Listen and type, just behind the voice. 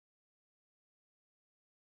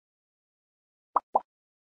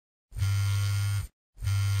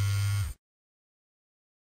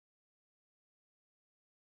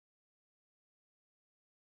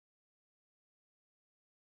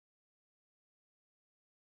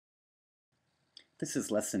This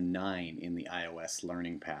is lesson 9 in the iOS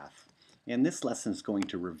learning path, and this lesson is going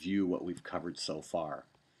to review what we've covered so far.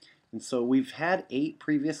 And so we've had 8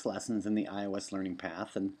 previous lessons in the iOS learning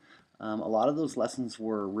path, and a lot of those lessons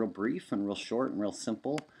were real brief and real short and real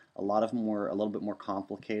simple. A lot of them were a little bit more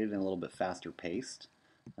complicated and a little bit faster paced.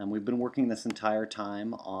 We've been working this entire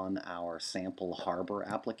time on our sample Harbor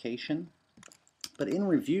application. But in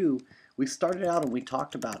review, we started out and we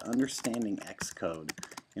talked about understanding Xcode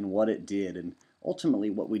and what it did, and ultimately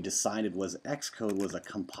what we decided was Xcode was a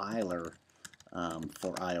compiler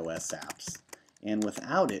for iOS apps. And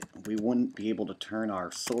without it, we wouldn't be able to turn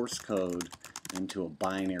our source code into a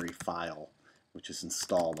binary file, which is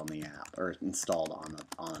installed on the app, or installed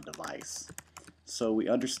on a device. So we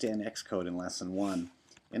understand Xcode in lesson 1.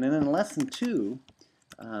 And then in lesson 2,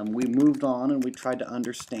 we moved on and we tried to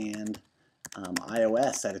understand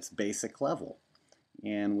iOS at its basic level.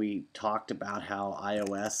 And we talked about how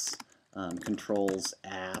iOS controls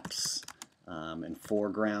apps and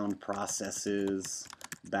foreground processes,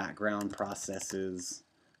 background processes,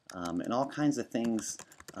 and all kinds of things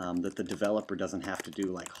that the developer doesn't have to do,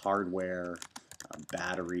 like hardware,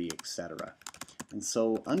 battery, etc. And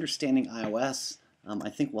so understanding iOS, I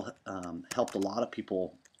think will help a lot of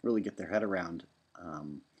people really get their head around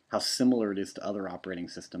how similar it is to other operating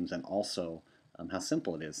systems, and also how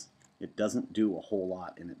simple it is. It doesn't do a whole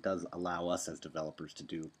lot, and it does allow us as developers to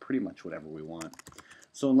do pretty much whatever we want.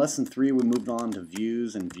 So in lesson 3, we moved on to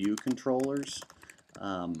views and view controllers.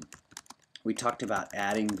 We talked about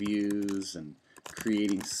adding views and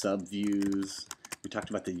creating subviews. We talked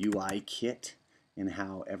about the UI kit and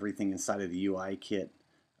how everything inside of the UI kit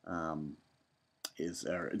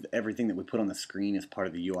everything that we put on the screen is part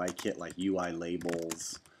of the UI kit, like UI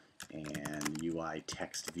labels and UI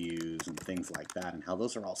text views and things like that, and how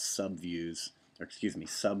those are all subviews, or excuse me,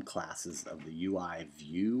 subclasses of the UI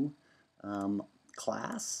view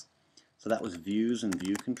class. So that was views and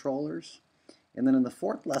view controllers. And then in the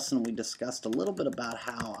 4th lesson, we discussed a little bit about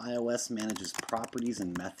how iOS manages properties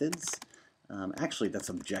and methods. Actually, that's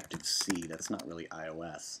Objective-C. That's not really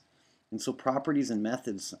iOS. And so properties and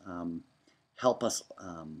methods help us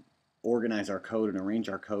organize our code and arrange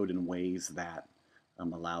our code in ways that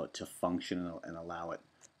allow it to function and allow it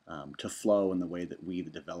to flow in the way that we, the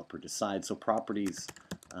developer, decide. So properties,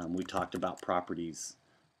 we talked about properties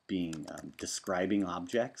being describing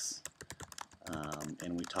objects,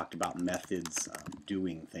 and we talked about methods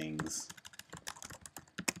doing things.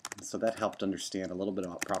 So that helped understand a little bit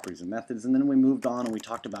about properties and methods. And then we moved on and we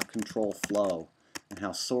talked about control flow and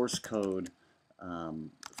how source code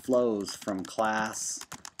flows from class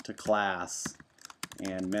to class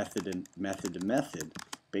and method to method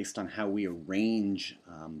based on how we arrange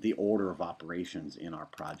the order of operations in our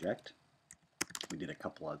project. We did a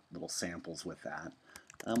couple of little samples with that.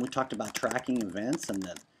 We talked about tracking events and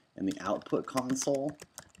the output console,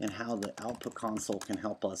 and how the output console can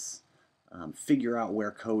help us figure out where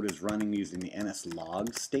code is running using the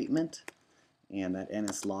nslog statement. And that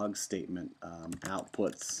nslog statement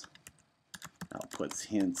outputs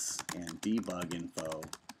hints and debug info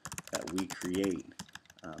that we create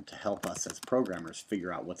to help us as programmers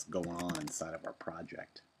figure out what's going on inside of our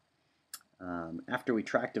project. After we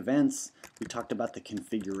tracked events, we talked about the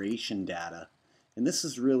configuration data, and this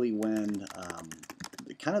is really when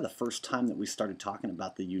kind of the first time that we started talking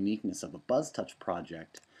about the uniqueness of a Buzztouch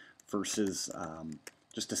project versus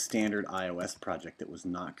just a standard iOS project that was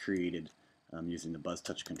not created using the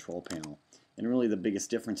Buzztouch control panel. And really the biggest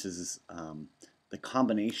difference is the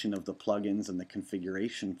combination of the plugins and the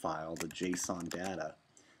configuration file, the JSON data,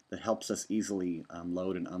 that helps us easily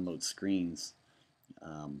load and unload screens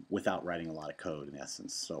without writing a lot of code, in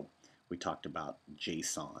essence. So we talked about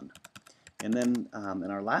JSON. And then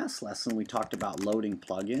in our last lesson, we talked about loading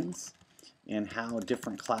plugins and how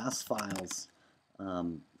different class files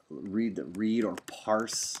read or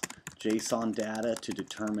parse JSON data to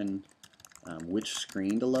determine which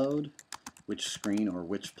screen to load, which screen or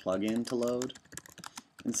which plugin to load.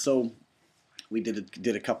 And so we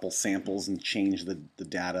did a couple samples and changed the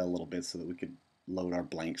data a little bit so that we could load our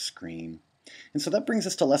blank screen. And so that brings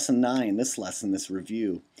us to lesson 9, this lesson, this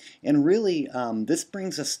review. And really, this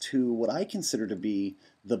brings us to what I consider to be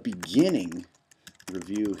the beginning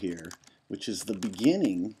review here, which is the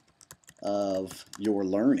beginning of your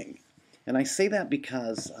learning. And I say that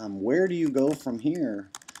because where do you go from here?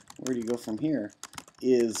 Where do you go from here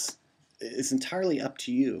is entirely up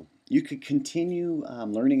to you. You could continue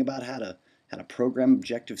learning about how to program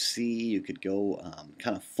Objective-C. You could go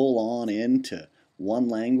kind of full on into one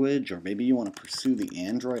language, or maybe you want to pursue the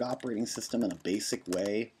Android operating system in a basic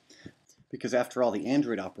way. Because after all, the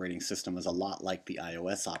Android operating system is a lot like the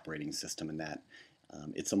iOS operating system in that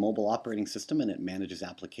It's a mobile operating system and it manages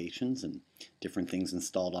applications and different things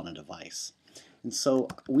installed on a device. And so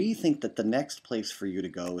we think that the next place for you to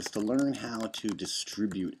go is to learn how to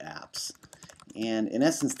distribute apps. And in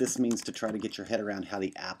essence, this means to try to get your head around how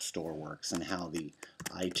the App Store works and how the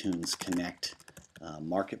iTunes Connect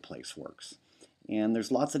marketplace works. And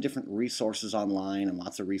there's lots of different resources online and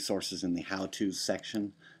lots of resources in the how-to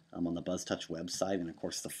section on the Buzztouch website. And of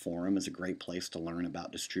course, the forum is a great place to learn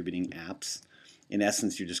about distributing apps. In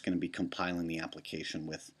essence, you're just going to be compiling the application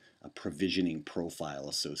with a provisioning profile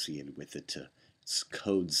associated with it to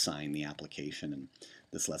code sign the application. And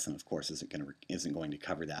this lesson, of course, isn't going to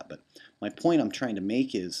cover that. But my point I'm trying to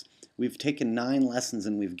make is we've taken 9 lessons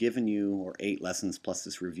and we've given you, or 8 lessons plus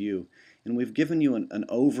this review, and we've given you an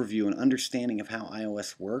overview, an understanding of how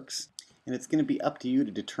iOS works. And it's going to be up to you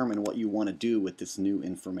to determine what you want to do with this new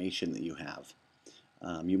information that you have.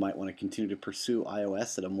 You might want to continue to pursue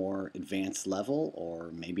iOS at a more advanced level,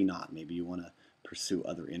 or maybe not. Maybe you want to pursue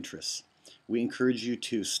other interests. We encourage you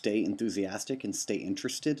to stay enthusiastic and stay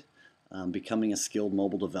interested. Becoming a skilled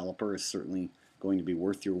mobile developer is certainly going to be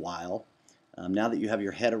worth your while. Now that you have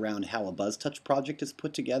your head around how a Buzztouch project is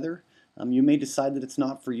put together, you may decide that it's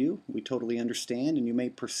not for you. We totally understand, and you may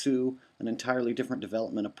pursue an entirely different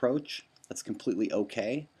development approach. That's completely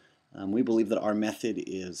okay. We believe that our method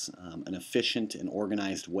is an efficient and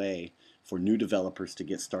organized way for new developers to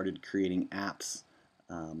get started creating apps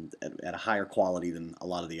at a higher quality than a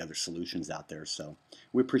lot of the other solutions out there. So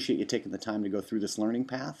we appreciate you taking the time to go through this learning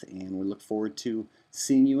path, and we look forward to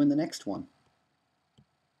seeing you in the next one.